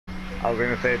I was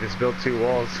gonna say just build 2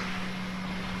 walls.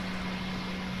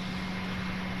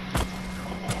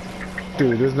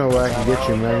 Dude, there's no way I can get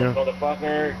you, man.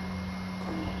 Motherfucker.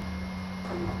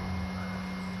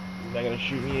 You're not gonna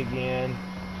shoot me again.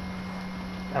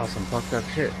 That was some fucked up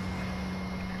shit.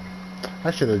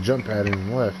 I should have jump padded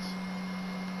and left.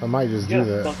 I might just do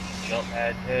that. Fucking jump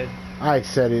pad, Ted. I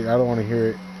said it. I don't want to hear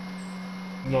it.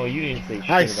 No, you didn't say shit.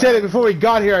 I said it before we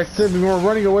got here. I said we were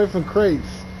running away from crates.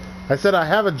 I said I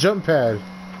have a jump pad.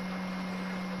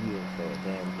 You didn't say it,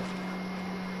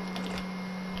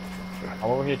 damn. I'm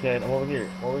over here, Ted. I'm over here.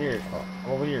 I'm over here.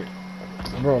 I'm over here.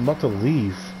 Bro, I'm about to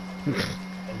leave.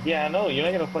 Yeah, I know. You're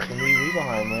not gonna fucking leave me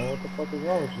behind, man. What the fuck is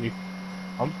wrong with you?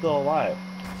 I'm still alive.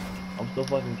 I'm still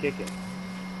fucking kicking.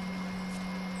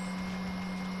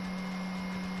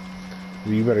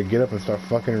 You better get up and start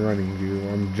fucking running, dude.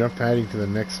 I'm jump padding to the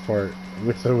next part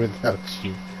with or without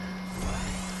you.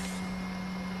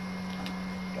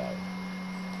 Got it.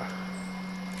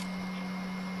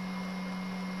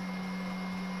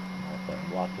 I'm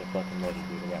fucking locked and fucking ready,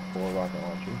 dude. I got 4 rocket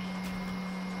launchers.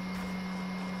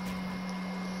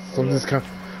 Something's coming.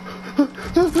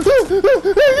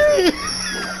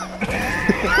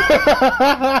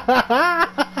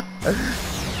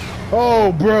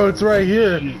 Oh, bro, it's right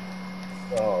here.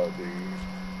 Oh, dude.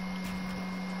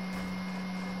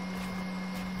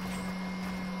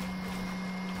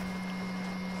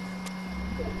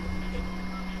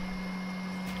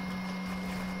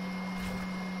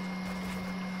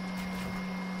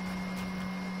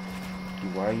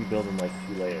 Dude, why are you building like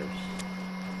 2 layers?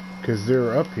 Because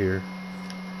they're up here.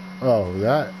 Oh,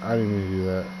 that? I didn't mean to do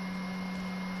that.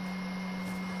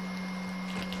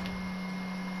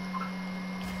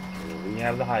 We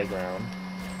have the high ground.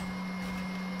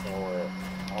 Or,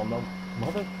 oh no,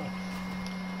 motherfucker.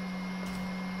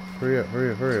 Hurry up,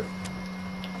 hurry up, hurry up.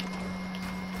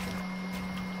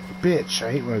 Bitch,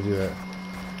 I hate when I do that.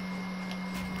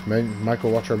 Man,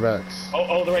 Michael, watch our backs.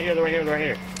 Oh, they're right here, they're right here, they're right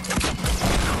here.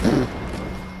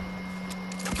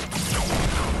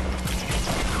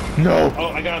 No! Oh,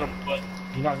 I got him, but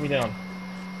he knocked me down.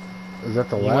 Is that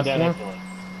the He last went down one? instantly.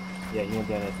 Yeah, he went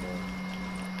down instantly.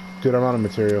 Dude, I'm out of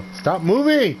material. Stop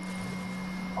moving!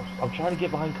 I'm trying to get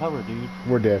behind cover, dude.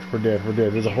 We're dead, we're dead, we're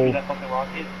dead. There's a Did you whole... shoot that fucking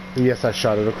rocket? Yes, I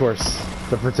shot it, of course.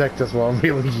 To protect us while I'm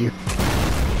healing you.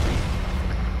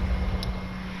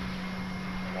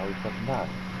 Now we fucking died.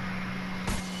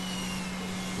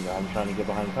 You know, I'm trying to get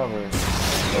behind cover.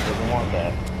 That doesn't want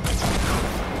that.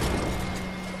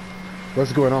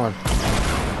 What's going on?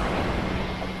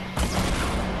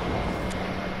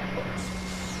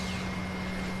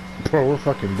 Bro, we're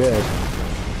fucking dead.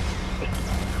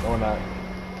 No, we're not.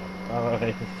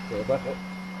 Alright.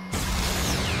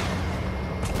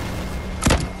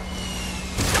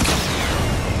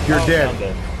 You're dead. I'm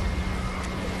dead.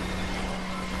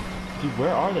 Dude,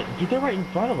 where are they? Dude, they're right in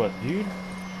front of us, dude.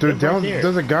 They're They're down. right there.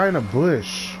 There's a guy in a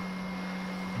bush.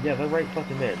 Yeah, they're right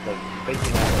fucking there. Like,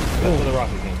 facing that way. That's where the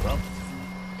rocket came from.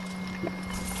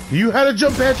 You had a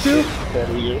jump pad too?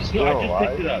 Daddy, you're Dude, still I just alive.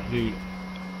 picked it up, dude.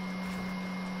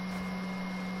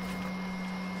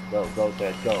 Go,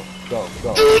 Ted, go.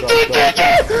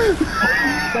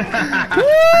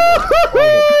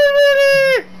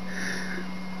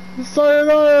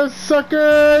 Sayonara,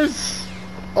 suckers!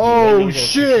 Oh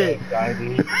shit! Oh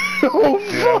Dude,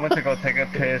 I fuck! went to go take a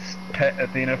piss, pet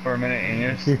Athena for a minute, and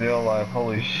you're still alive.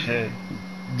 Holy shit!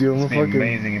 Dude, I'm It'd be fucking...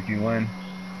 amazing if you win.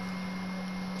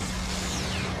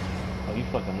 Oh, you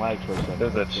fucking lagged for a second.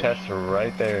 There's a chest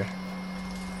right there.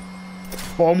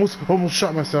 Oh, almost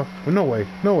shot myself. But no way,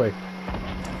 no way.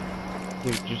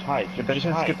 Dude, just hide. Get the Just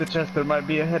chest, hide. get the chest. There might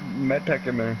be a med pack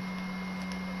in there.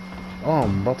 Oh,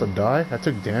 I'm about to die? I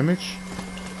took damage?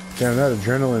 Damn, that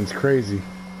adrenaline's crazy.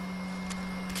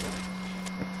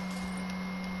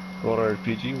 Gold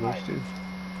RPG, list too.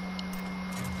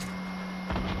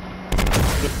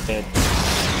 Dead.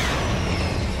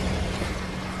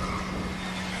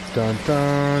 Dun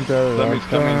dun dun. Somebody's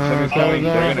coming, somebody's coming.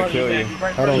 They're gonna kill you.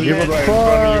 I don't give a Right in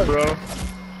front of you, fuck. bro.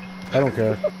 I don't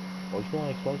care. Oh, you feeling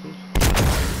explosives?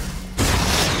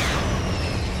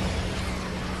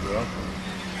 Yeah.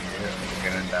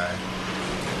 You're gonna die.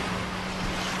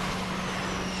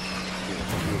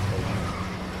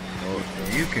 Oh,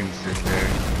 you can sit there.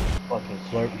 Fucking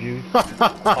slurp juice.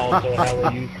 Also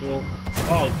hella useful.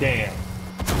 Oh, damn.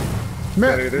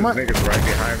 Man, Dude, this my... nigga's right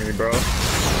behind me, bro.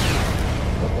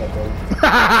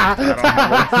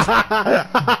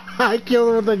 I killed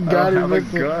him with a I gun. don't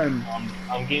have a gun.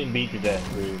 I'm getting beat to death,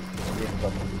 dude. I'm getting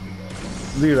fucking beat to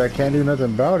death. Dude, I can't do nothing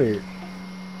about it.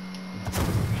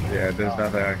 Yeah, there's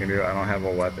nothing I can do. I don't have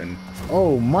a weapon.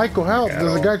 Oh, Michael, help! At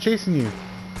There's a all. guy chasing you.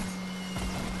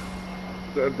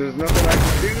 There's nothing I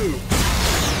can do.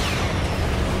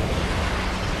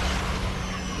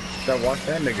 That watch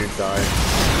that nigga die.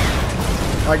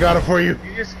 I got it for you.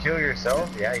 You just kill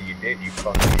yourself? Yeah, you did. You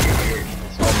fucking idiot.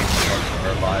 It's almost fucking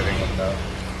reviving him though.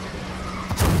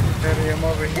 Teddy, I'm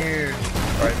over here.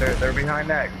 Right there. They're behind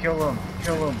that. Kill him.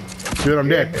 Kill him. Dude, I'm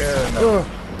dead. Yeah, no.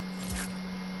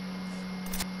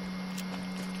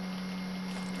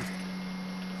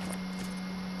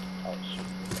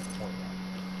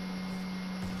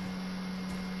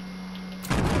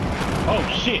 Oh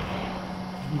shit!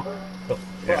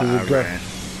 Yeah, I ran.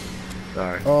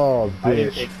 Sorry. Oh, I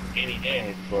didn't bitch. take any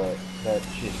damage, but that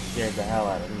shit scared the hell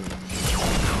out of me.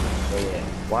 So yeah.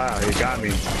 Wow, he got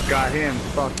me. Got him.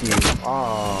 Fuck you.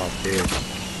 Oh, bitch.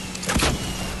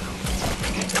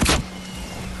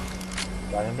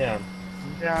 Got him down.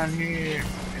 I'm down here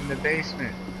in the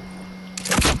basement.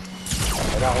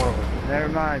 I got one of them. Never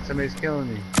mind. Somebody's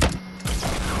killing me.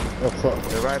 Oh, fuck.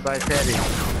 They're right by Teddy.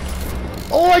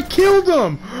 Oh, I killed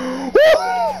him! I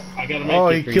gotta make Oh,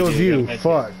 it he for killed dude. you. I gotta make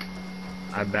Fuck.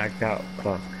 I backed out.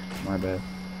 Fuck. My bad.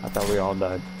 I thought we all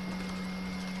died.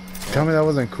 Tell me that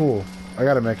wasn't cool. I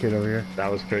got a mech kit over here.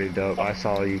 That was pretty dope. I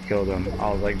saw you killed him.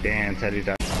 I was like, damn, Teddy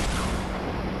died.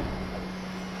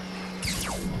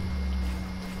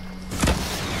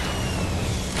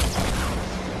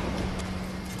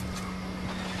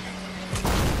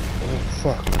 Oh,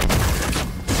 fuck.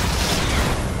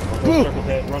 Run circle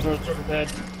head. Run circle head.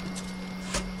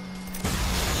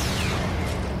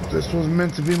 This was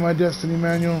meant to be my destiny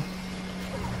manual.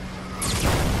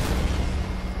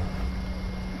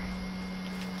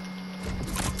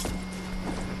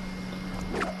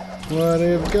 What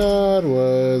if God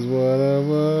was one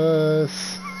of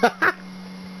us?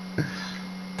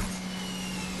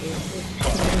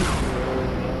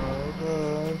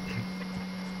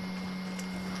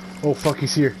 Oh fuck,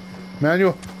 he's here.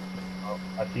 Manual. Oh,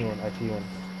 I see one. I see one.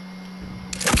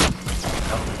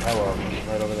 Oh, hello. He's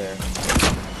right over there.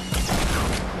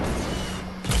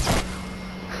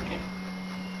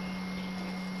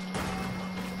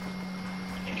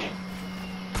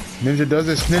 Ninja does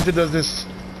this. Ninja does this.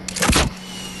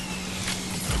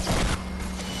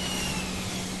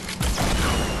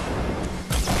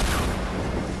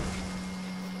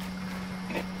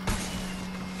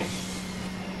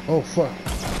 Oh fuck.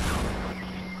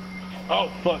 Oh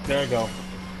fuck! There I go.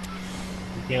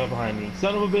 He came up behind me.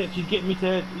 Son of a bitch! He's getting me,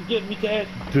 Ted. He's getting me, Ted.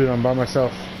 Dude, I'm by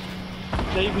myself.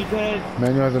 Save me, Ted.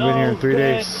 Manual hasn't been here in 3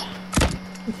 Ted. days.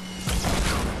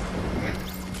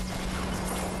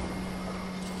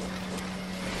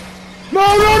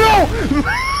 No, no, no!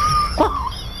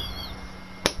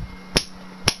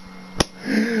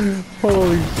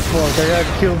 Holy fuck, I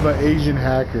got killed by Asian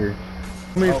hacker.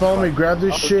 Follow me, grab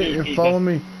this shit and follow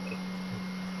me.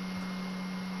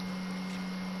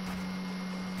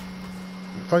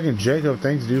 Fucking Jacob,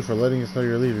 thanks dude for letting us know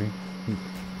you're leaving.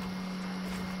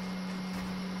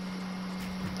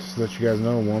 Just to let you guys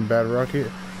know, one bad rocket.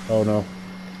 Oh no.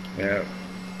 Yeah.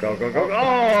 Go, go, go.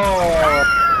 Oh!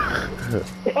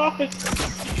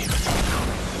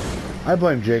 I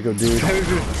blame Jacob, dude.